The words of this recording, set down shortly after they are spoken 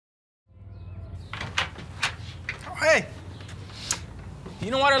Hey,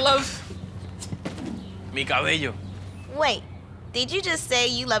 you know what I love? Mi cabello. Wait, did you just say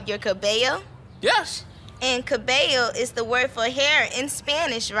you love your cabello? Yes. And cabello is the word for hair in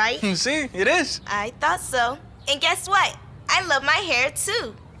Spanish, right? See, it is. I thought so. And guess what? I love my hair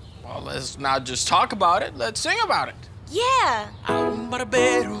too. Well, let's not just talk about it. Let's sing about it. Yeah. A un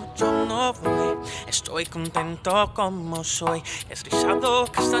barbero yo no voy, estoy contento como soy, es rizado,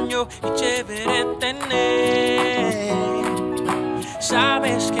 castaño y chévere tener.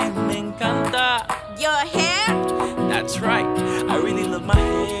 Sabes que me encanta. Your hair? That's right, I really love my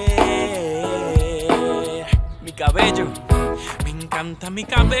hair. Mi cabello, me encanta mi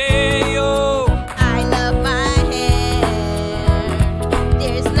cabello.